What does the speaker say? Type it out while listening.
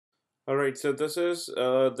All right, so this is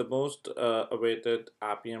the most awaited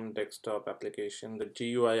Appium desktop application, the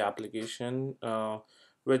GUI application,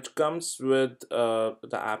 which comes with the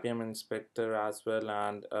Appium Inspector as well,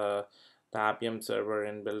 and the Appium server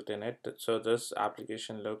inbuilt in it. So this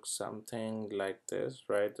application looks something like this,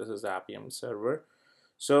 right? This is the Appium server.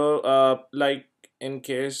 So like in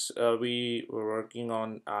case we were working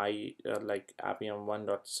on like Appium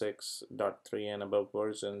 1.6.3 and above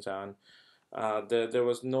versions, and there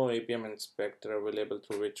was no Appium inspector available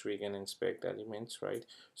through which we can inspect elements, right?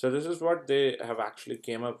 So this is what they have actually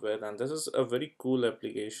came up with, and this is a very cool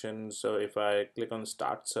application. So if I click on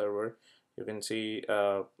Start Server, you can see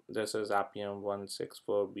this is Appium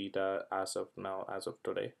 1.6.4 beta as of now, as of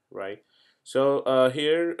today, right? So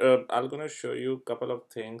here I'm gonna show you a couple of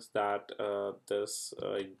things that this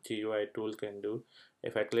GUI tool can do.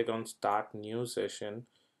 If I click on Start New Session,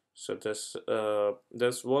 so this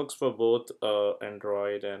works for both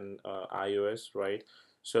Android and iOS, right?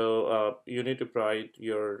 So you need to provide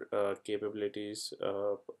your capabilities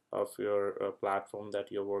of your platform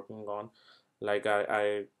that you're working on. Like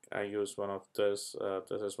I use one of this.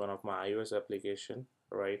 This is one of my iOS application,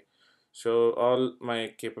 right? So all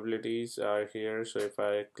my capabilities are here. So if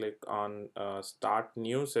I click on Start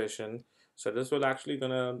New Session, so this will actually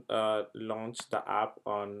gonna launch the app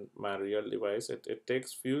on my real device. It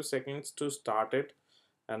takes few seconds to start it,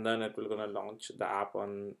 and then it will gonna launch the app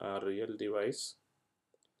on a real device.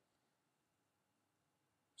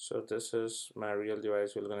 So this is my real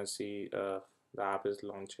device. We're gonna see the app is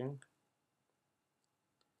launching,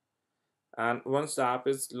 and once the app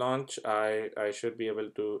is launched, I should be able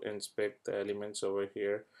to inspect the elements over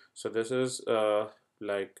here. So this is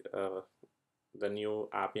like the new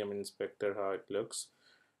Appium Inspector, how it looks,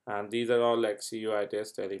 and these are all like CUI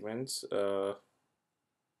test elements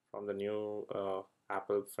from the new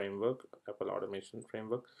Apple framework, Apple automation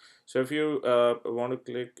framework. So if you want to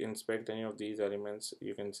click inspect any of these elements,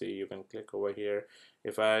 you can see you can click over here.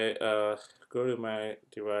 If I go to my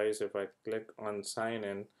device, if I click on sign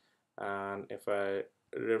in, and if I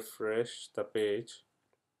refresh the page,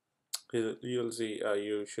 you'll see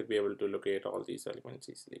you should be able to locate all these elements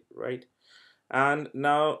easily, right? And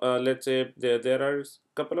now let's say there are a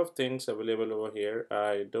couple of things available over here.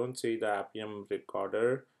 I don't see the Appium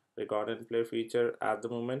Recorder record and play feature at the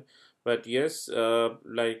moment, but yes,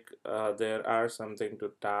 there are something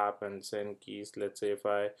to tap and send keys. Let's say if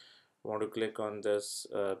I want to click on this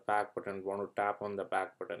back button, want to tap on the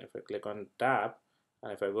back button, if I click on tap,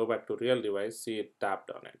 and if I go back to real device, see it tapped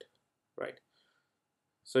on it, right?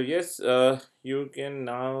 So yes, you can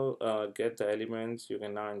now get the elements, you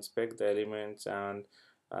can now inspect the elements and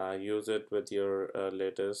use it with your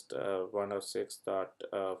latest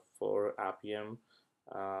 106.4 Appium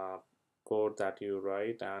uh, code that you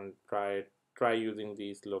write, and try using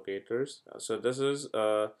these locators. So this is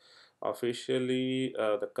officially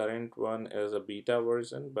the current one is a beta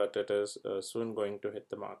version, but it is soon going to hit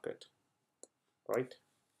the market, right?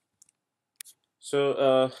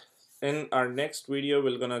 So in our next video,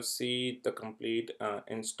 we're gonna see the complete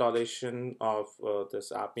installation of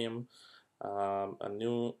this Appium, a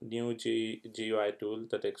new GUI tool,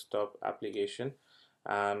 the desktop application,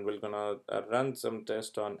 and we're gonna run some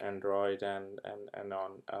tests on Android and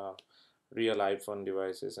on real iPhone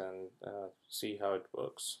devices, and see how it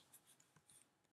works.